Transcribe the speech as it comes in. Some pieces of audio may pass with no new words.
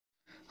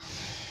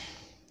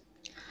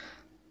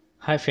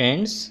Hi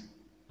friends,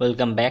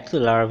 welcome back to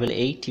Laravel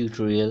 8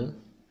 tutorial.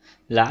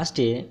 Last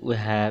day we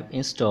have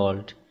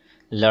installed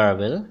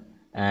Laravel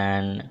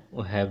and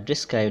we have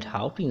described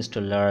how to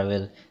install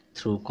Laravel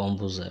through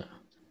Composer.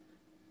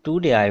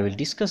 Today I will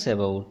discuss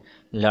about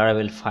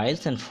Laravel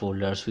files and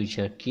folders which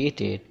are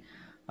created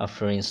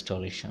after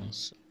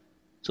installations.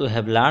 So we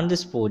have learned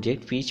this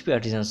project PHP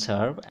Artisan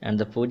Serve and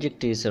the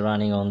project is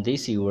running on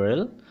this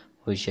URL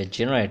which is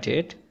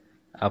generated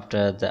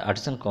after the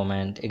artisan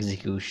command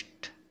execution.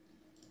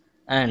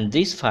 And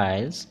these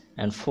files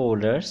and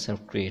folders are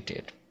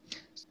created.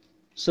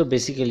 So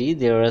basically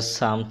there are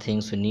some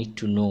things we need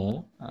to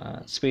know,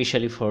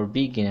 especially for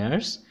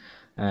beginners.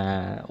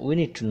 We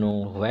need to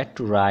know where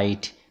to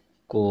write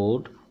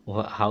code,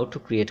 how to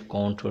create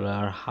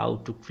controller, how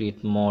to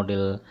create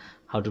model,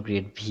 how to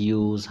create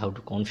views, how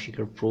to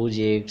configure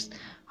projects,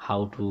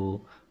 how to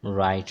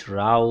write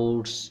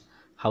routes,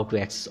 how to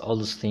access all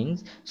those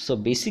things. So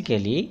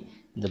basically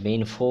the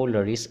main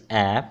folder is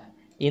app.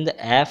 In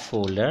the app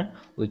folder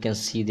we can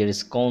see there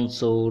is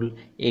console,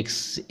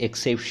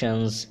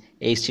 exceptions,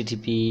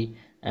 http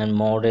and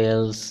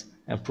models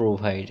and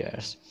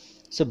providers.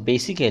 So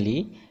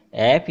basically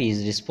app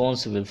is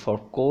responsible for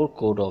core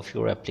code of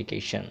your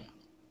application.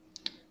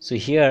 So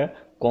here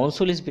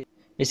console is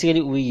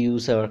basically we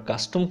use our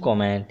custom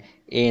command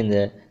in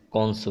the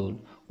console.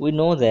 We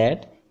know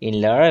that in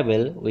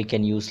Laravel we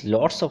can use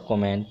lots of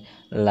command,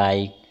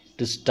 like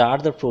to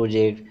start the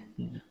project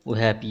we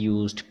have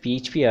used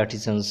PHP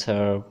Artisan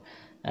Serve,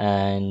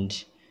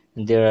 and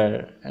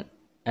there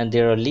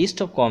are list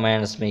of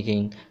commands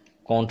making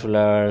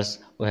controllers.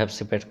 We have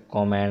separate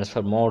commands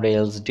for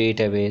models,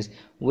 database.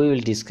 We will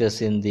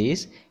discuss in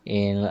this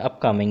in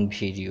upcoming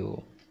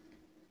video.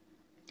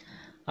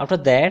 After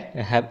that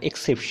I have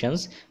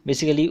exceptions.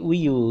 Basically we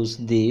use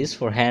this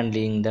for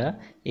handling the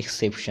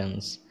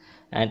exceptions,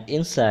 and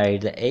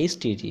inside the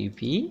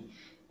HTTP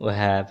we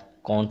have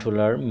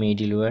controller,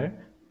 middleware,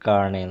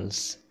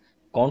 kernels.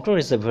 Controller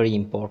is a very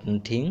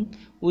important thing.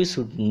 We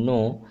should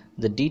know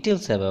the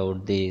details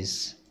about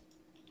this.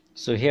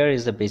 So here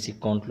is the basic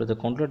controller, the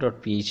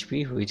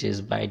controller.php, which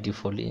is by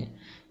default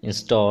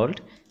installed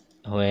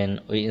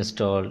when we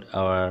installed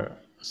our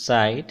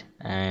site,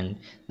 and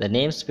the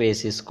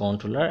namespace is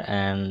controller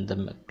and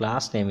the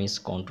class name is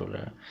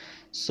controller.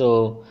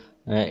 So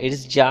it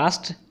is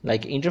just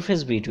like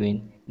interface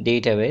between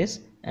database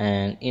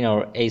and in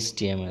our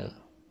HTML.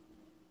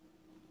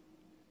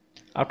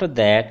 After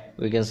that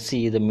we can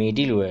see the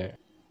middleware.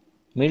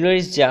 Middleware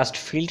is just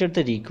filter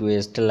the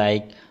request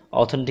like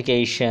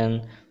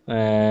authentication,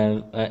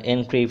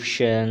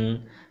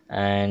 encryption,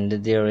 and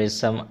there is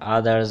some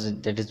others,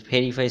 that is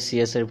verify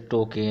CSRF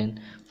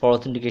token. For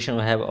authentication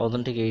we have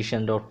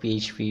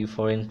authentication.php.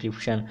 For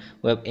encryption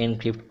we have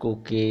encrypt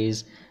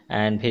cookies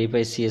and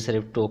verify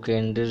CSRF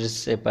token. There is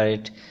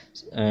separate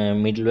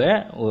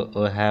middleware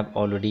we have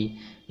already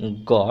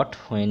got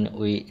when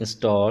we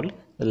install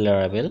the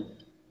Laravel,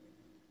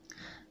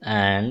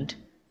 and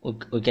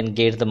we can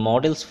get the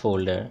models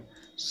folder.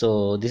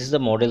 So this is the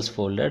models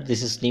folder.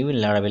 This is new in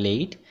Laravel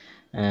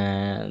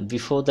 8.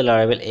 Before the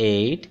Laravel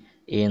 8,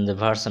 in the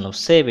version of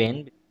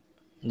 7,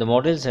 the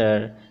models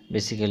are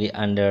basically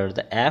under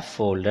the app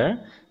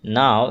folder.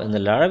 Now in the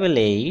Laravel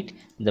 8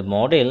 the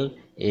model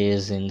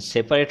is in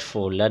separate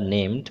folder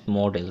named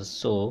models.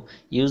 So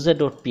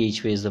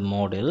user.php is the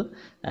model,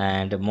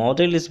 and the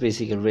model is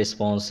basically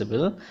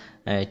responsible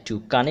to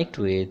connect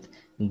with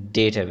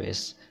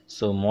database.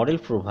 So model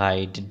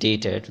provide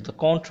data to the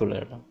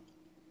controller.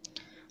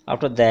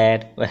 After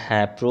that we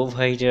have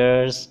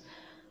providers.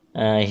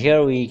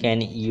 Here we can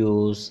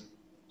use,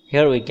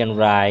 here we can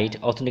write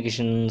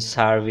authentication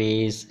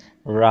service,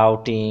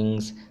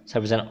 routings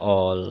service and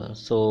all.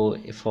 So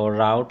for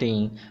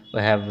routing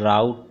we have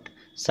route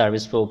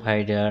service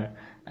provider,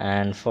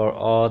 and for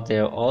auth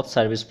there are auth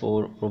service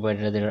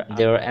provider.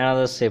 There are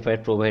another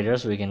separate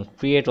providers we can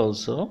create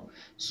also.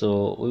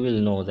 So we will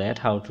know that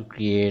how to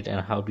create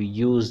and how to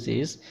use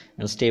this,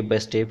 and step by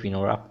step in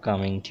our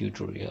upcoming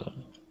tutorial.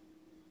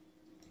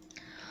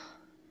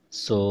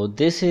 So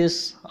this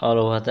is all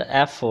over the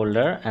app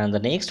folder, and the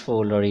next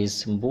folder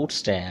is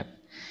bootstrap.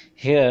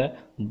 Here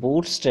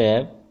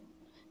bootstrap,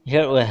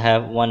 here we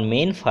have one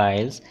main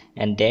files,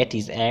 and that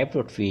is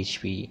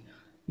app.php.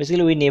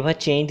 Basically we never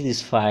change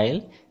this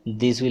file.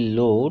 This will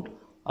load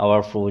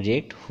our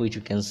project, which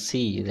you can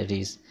see, that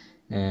is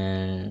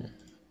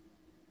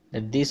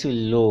that this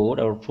will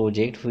load our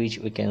project, which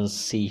we can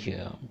see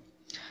here.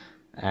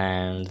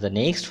 And the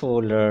next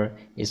folder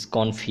is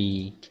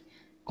config.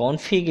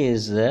 Config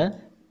is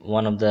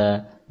one of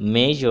the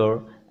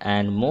major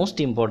and most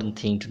important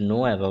thing to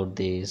know about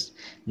this.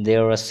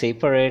 There are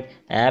separate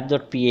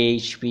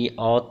app.php,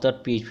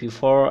 auth.php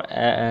for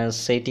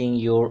setting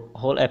your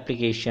whole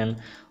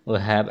application. We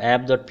have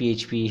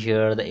app.php.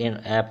 here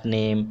the app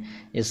name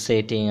is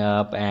setting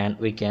up, and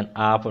we can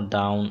up or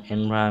down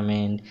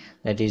environment,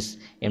 that is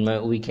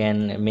we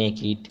can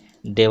make it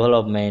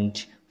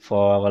development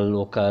for our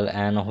local,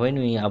 and when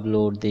we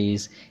upload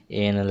this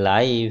in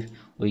live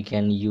we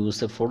can use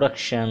the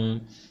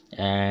production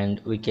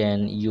and we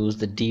can use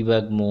the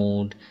debug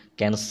mode,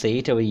 can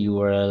set our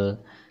URL,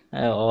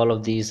 all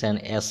of these,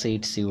 and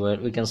assets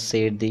URL. We can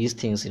set these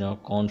things in our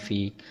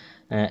config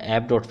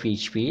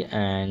app.php,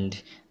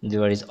 and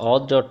there is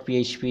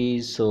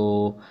auth.php,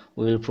 so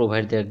we will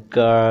provide the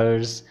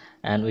guards,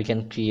 and we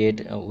can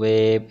create a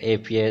web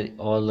API,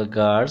 all the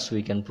guards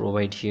we can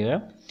provide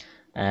here.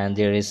 And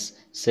there is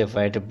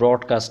separate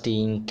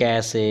broadcasting,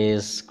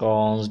 caches,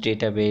 crons,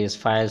 database,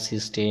 file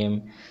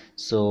system.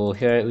 So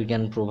here we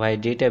can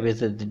provide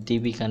database with the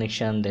DB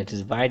connection, that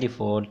is by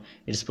default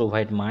it's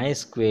provide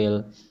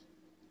MySQL,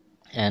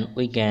 and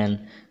we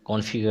can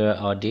configure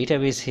our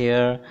database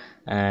here,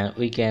 and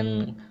we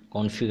can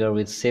configure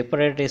with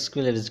separate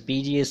SQL, that is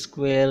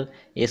PGSQL,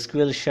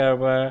 SQL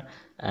server,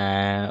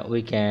 and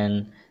we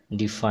can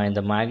define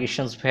the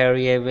migrations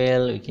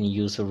variable, we can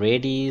use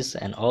Redis,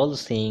 and all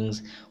those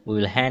things we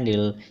will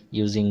handle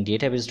using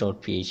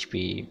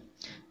database.php.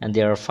 And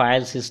there are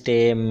file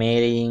system,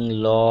 mailing,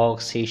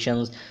 log,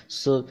 sessions,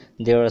 so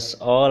there's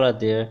all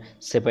other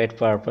separate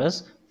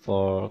purpose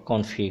for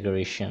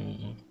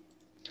configuration.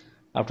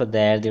 After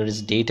that, there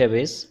is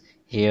database.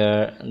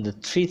 Here the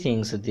three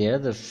things are there: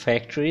 the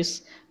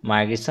factories,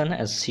 migration,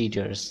 and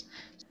seeders.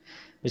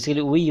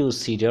 Basically we use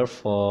seeder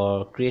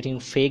for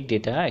creating fake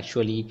data.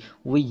 Actually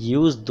we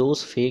use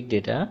those fake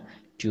data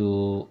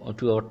to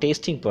our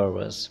testing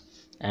purpose.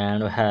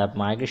 And we have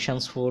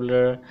migrations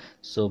folder,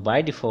 so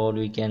by default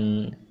we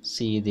can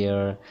see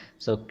there,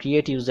 so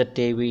create user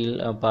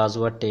table,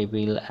 password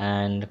table,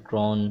 and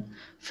cron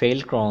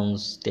failed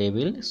crons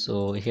table.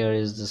 So here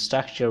is the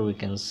structure. We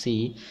can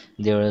see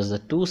there is the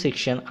two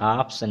section,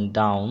 ups and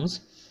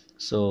downs.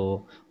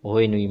 So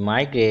when we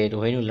migrate,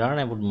 when we learn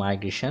about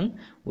migration,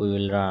 we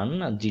will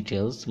learn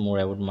details more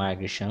about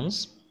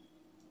migrations.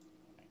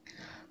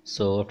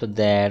 So after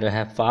that we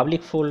have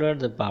public folder.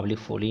 The public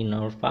folder, in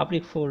our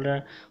public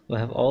folder we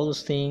have all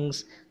those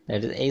things,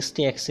 that is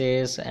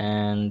htaccess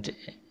and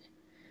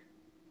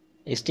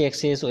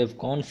htaccess, we have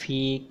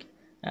config,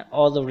 and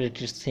all the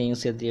related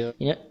things are there.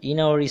 In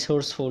our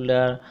resource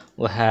folder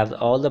we have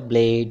all the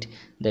blade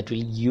that we'll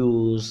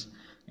use,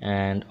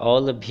 and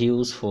all the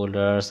views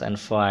folders and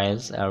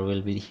files are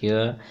will be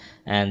here.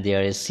 And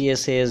there is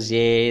css,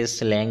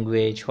 js,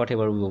 language,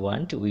 whatever we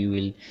want we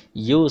will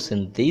use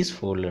in this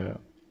folder.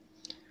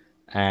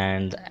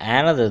 And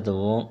another, the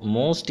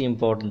most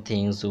important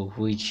things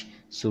which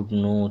should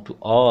know to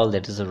all,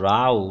 that is a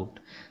route.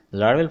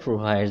 Laravel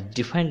provides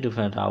different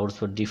routes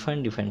for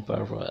different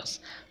purpose.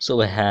 So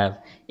we have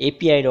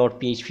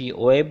api.php,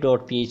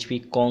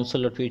 web.php,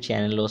 console.php,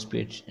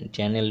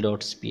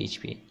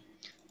 channel.php.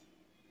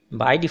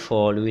 By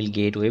default we will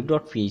get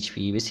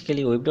web.php.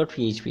 Basically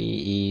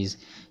web.php is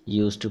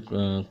used to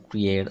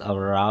create our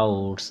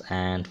routes,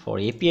 and for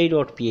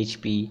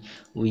api.php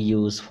we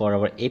use for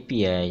our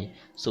API,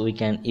 so we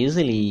can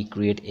easily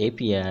create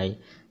API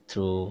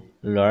through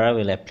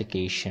Laravel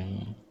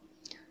application.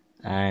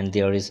 And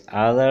there is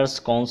others,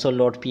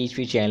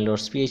 console.php,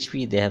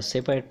 channel.php, they have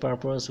separate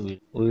purpose. We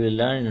will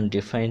learn in a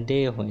different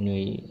day when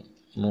we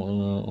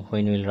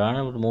learn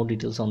about more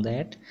details on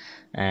that.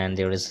 And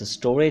there is a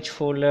storage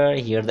folder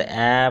here, the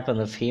app and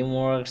the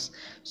frameworks.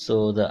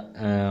 So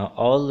the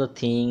all the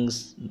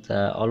things,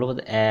 the all over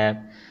the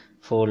app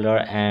folder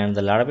and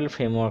the Laravel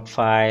framework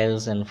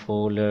files and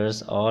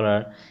folders all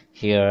are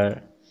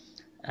here.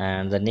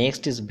 And the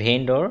next is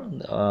vendor,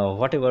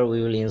 whatever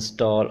we will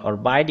install, or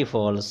by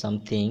default some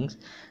things,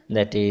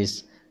 that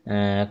is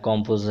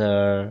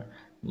composer,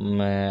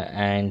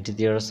 and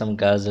there are some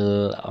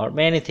guzzle or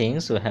many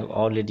things we have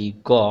already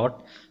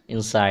got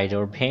inside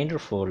our vendor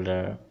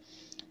folder.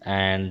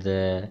 And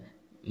the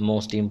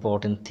most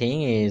important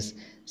thing is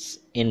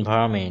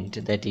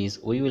environment, that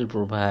is we will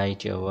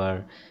provide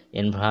our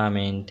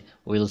environment,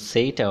 we'll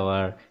set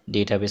our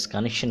database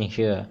connection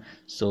here.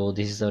 So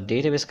this is our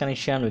database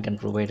connection. We can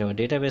provide our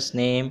database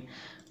name,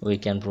 we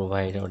can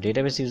provide our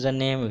database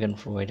username, we can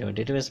provide our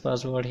database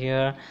password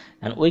here,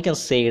 and we can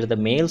set the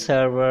mail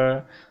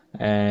server,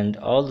 and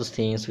all those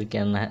things we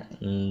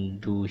can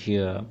do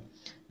here.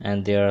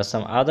 And there are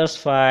some others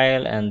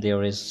file, and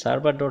there is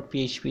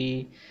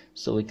server.php,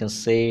 so we can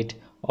set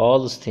all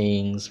those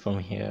things from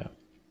here.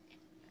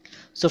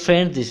 So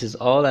friends, this is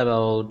all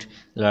about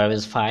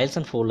Laravel's files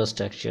and folder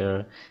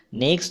structure.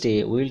 Next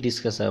day we will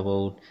discuss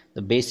about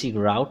the basic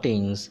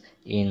routings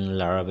in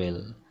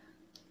Laravel.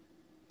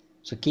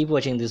 So keep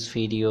watching this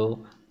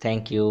video.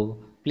 Thank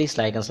you. Please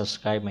like and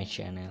subscribe my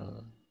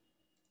channel.